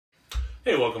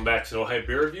Hey, welcome back to No Hype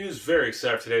Beer Reviews. Very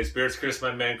excited for today's beer. It's Chris,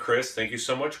 my man Chris. Thank you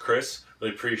so much, Chris.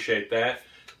 Really appreciate that.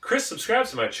 Chris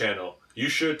subscribes to my channel. You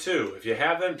should too. If you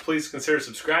haven't, please consider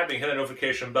subscribing. Hit that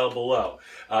notification bell below.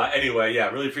 Anyway,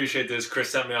 yeah, really appreciate this. Chris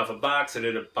sent me off a box. I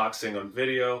did a unboxing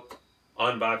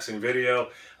video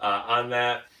on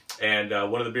that. And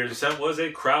one of the beers he sent was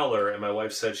a Crowler, and my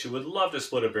wife said she would love to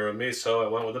split a beer with me, so I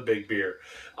went with a big beer.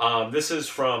 This is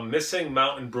from Missing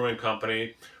Mountain Brewing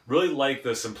Company. Really like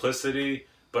the simplicity,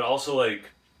 but also like,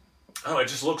 oh, it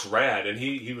just looks rad. And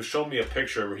he was showing me a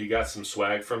picture where he got some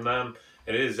swag from them,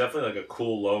 and it is definitely like a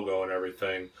cool logo and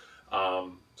everything.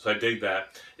 So I dig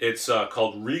that. It's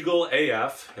called Regal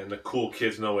AF, and the cool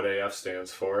kids know what AF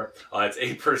stands for. It's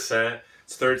 8%.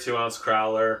 It's 32-ounce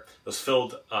Crowler. It was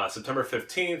filled September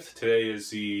 15th. Today is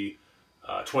the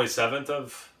 27th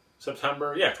of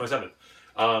September. Yeah,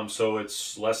 27th. So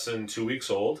it's less than 2 weeks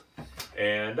old.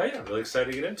 And yeah, I'm really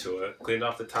excited to get into it. Cleaned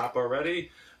off the top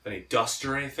already. Any dust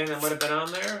or anything that might have been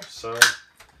on there. So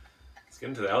let's get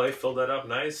into that. Oh, they filled that up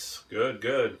nice. Good,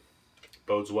 good.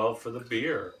 Bodes well for the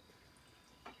beer.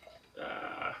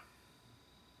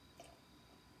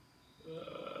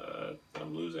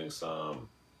 I'm losing some.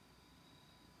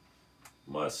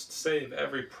 Must save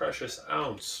every precious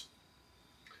ounce.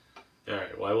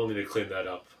 Alright, well, I will need to clean that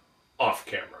up off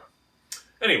camera.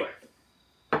 Anyway.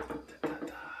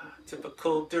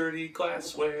 Typical dirty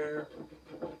glassware.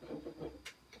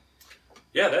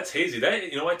 Yeah, that's hazy.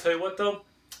 That, you know, I tell you what though,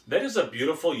 that is a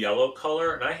beautiful yellow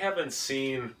color, and I haven't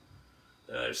seen,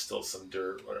 there's still some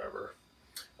dirt, whatever.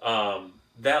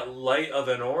 That light of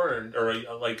an orange, or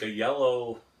like a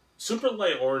yellow, super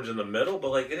light orange in the middle,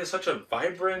 but like it is such a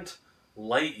vibrant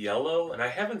light yellow, and I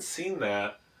haven't seen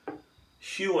that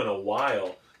hue in a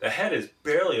while. The head is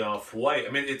barely off white.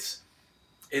 I mean,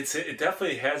 it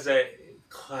definitely has that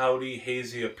cloudy,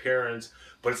 hazy appearance,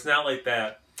 but it's not like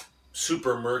that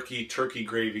super murky turkey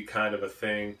gravy kind of a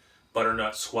thing,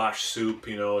 butternut squash soup,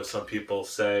 you know, as some people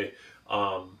say.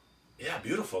 Yeah,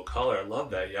 beautiful color. I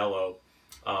love that yellow.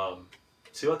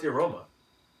 See about the aroma.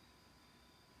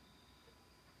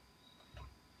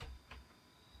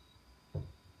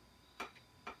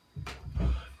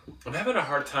 I'm having a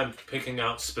hard time picking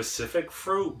out specific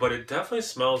fruit, but it definitely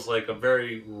smells like a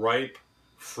very ripe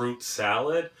fruit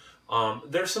salad.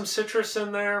 There's some citrus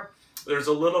in there. There's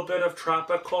a little bit of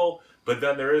tropical, but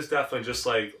then there is definitely just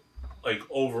like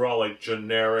overall like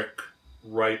generic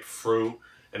ripe fruit.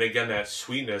 And again, that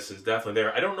sweetness is definitely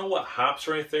there. I don't know what hops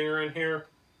or anything are in here.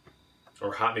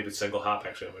 Or hop, maybe single hop,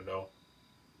 actually, I don't know.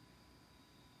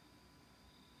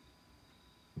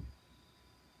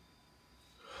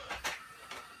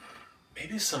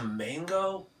 Maybe some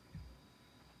mango?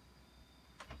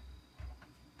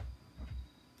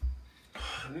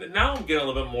 Now I'm getting a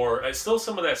little bit more, still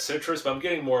some of that citrus, but I'm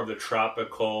getting more of the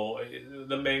tropical,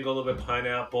 the mango, a little bit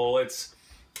pineapple.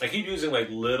 I keep using like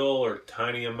little or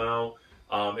tiny amount.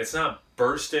 It's not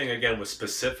bursting, again, with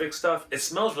specific stuff. It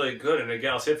smells really good, and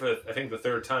again, I'll say it for, I think, the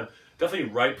third time. Definitely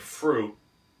ripe fruit.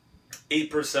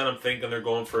 8%, I'm thinking they're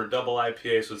going for a double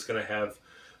IPA, so it's going to have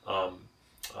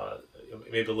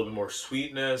maybe a little bit more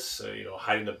sweetness, you know,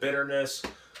 hiding the bitterness.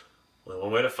 Well,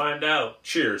 one way to find out.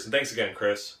 Cheers, and thanks again,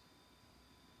 Chris.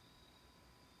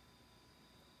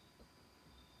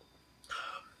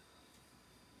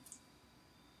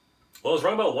 Well, I was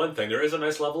wrong about one thing. There is a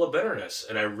nice level of bitterness,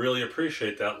 and I really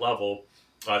appreciate that level.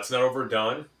 It's not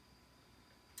overdone.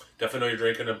 Definitely know you're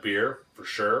drinking a beer, for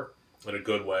sure, in a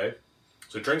good way.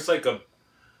 So it drinks like a,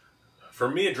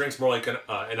 for me, it drinks more like an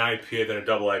IPA than a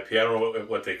double IPA. I don't know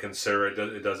what they consider it.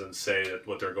 It doesn't say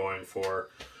what they're going for.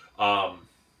 But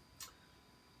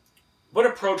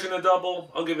approaching a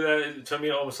double, I'll give you that. To me,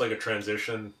 almost like a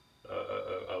transition,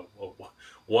 a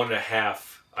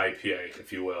 1.5 IPA,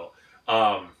 if you will.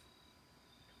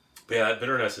 But yeah, that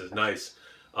bitterness is nice.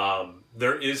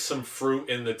 There is some fruit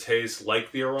in the taste,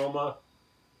 like the aroma.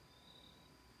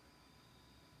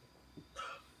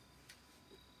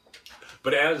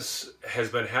 But as has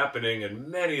been happening in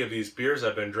many of these beers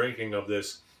I've been drinking of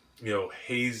this, you know,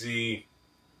 hazy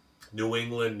New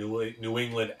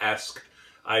England-esque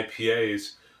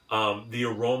IPAs, the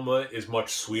aroma is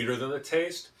much sweeter than the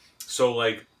taste. So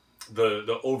like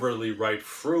the overly ripe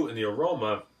fruit in the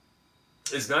aroma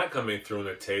is not coming through in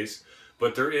the taste,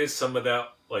 but there is some of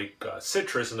that like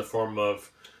citrus in the form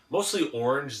of mostly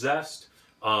orange zest,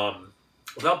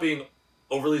 without being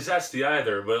overly zesty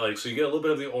either, but like, so you get a little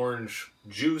bit of the orange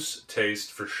juice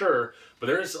taste for sure, but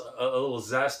there is a little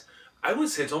zest. I would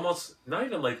say it's almost not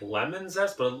even like lemon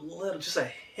zest, but a little, just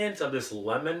a hint of this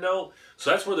lemon note. So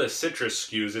that's where the citrus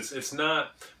skews. It's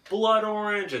not blood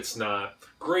orange, it's not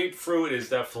grapefruit, it is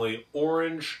definitely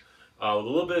orange. with a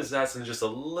little bit of zest and just a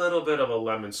little bit of a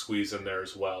lemon squeeze in there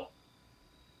as well.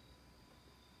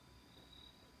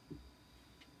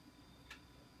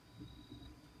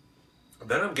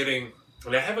 Then I'm getting,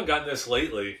 and I haven't gotten this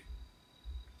lately,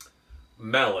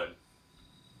 melon.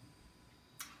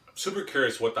 I'm super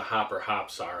curious what the hopper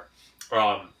hops are.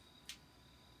 I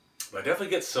definitely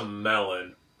get some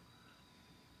melon,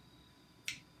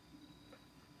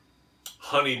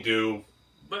 honeydew,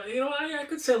 but you know, I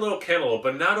could say a little cantaloupe,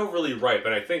 but not overly ripe.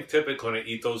 And I think typically when I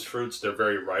eat those fruits, they're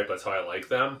very ripe. That's how I like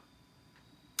them.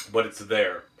 But it's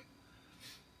there.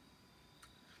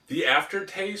 The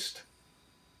aftertaste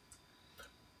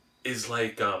is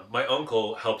like my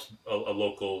uncle helps a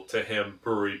local to him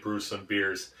brewery brew some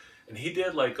beers, and he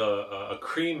did like a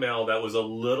cream ale that was a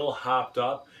little hopped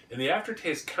up, and the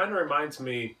aftertaste kind of reminds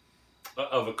me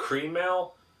of a cream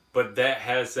ale, but that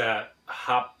has that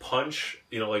hop punch,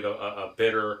 you know, like a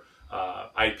bitter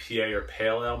IPA or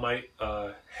pale ale might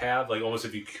have, like almost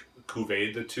if you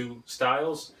cuvee the two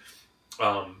styles.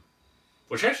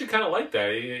 Which I actually kind of like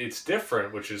that. It's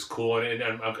different, which is cool, and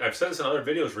I've said this in other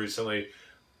videos recently.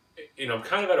 You know, I'm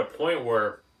kind of at a point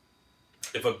where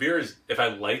if I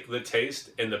like the taste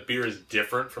and the beer is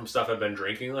different from stuff I've been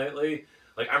drinking lately,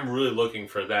 like I'm really looking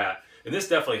for that. And this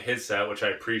definitely hits that, which I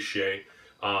appreciate.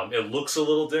 It looks a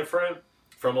little different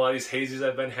from a lot of these hazies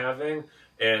I've been having,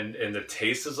 and the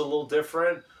taste is a little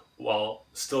different while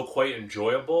still quite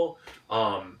enjoyable.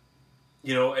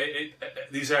 You know,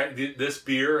 this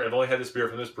beer, I've only had this beer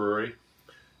from this brewery.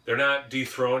 They're not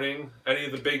dethroning any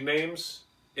of the big names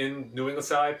in New England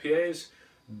style IPAs,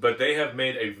 but they have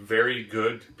made a very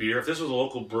good beer. If this was a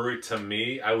local brewery to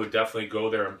me, I would definitely go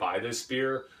there and buy this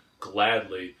beer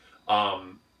gladly. I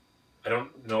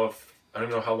don't know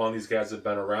how long these guys have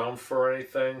been around for or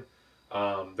anything.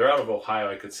 They're out of Ohio,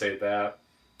 I could say that.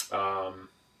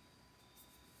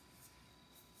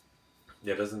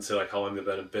 Yeah, it doesn't say like how long they've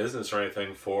been in business or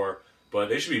anything for, but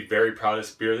they should be very proud of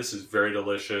this beer. This is very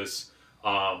delicious.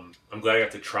 I'm glad I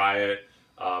got to try it.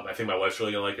 I think my wife's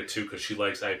really gonna like it too because she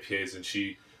likes IPAs and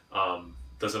she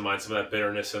doesn't mind some of that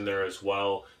bitterness in there as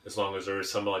well, as long as there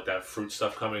is some like that fruit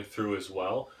stuff coming through as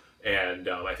well. And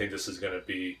I think this is gonna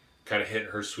be kind of hitting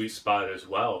her sweet spot as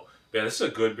well. But yeah, this is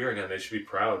a good beer. Again, they should be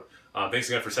proud. Thanks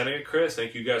again for sending it, Chris.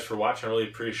 Thank you guys for watching. I really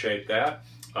appreciate that.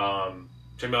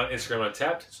 Check me out on Instagram on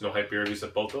Tapped. It's No Hype Beer Reviews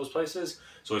at both those places.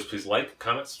 So always please like,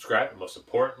 comment, subscribe, and most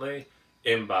importantly,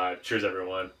 imbibe. Cheers,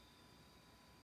 everyone.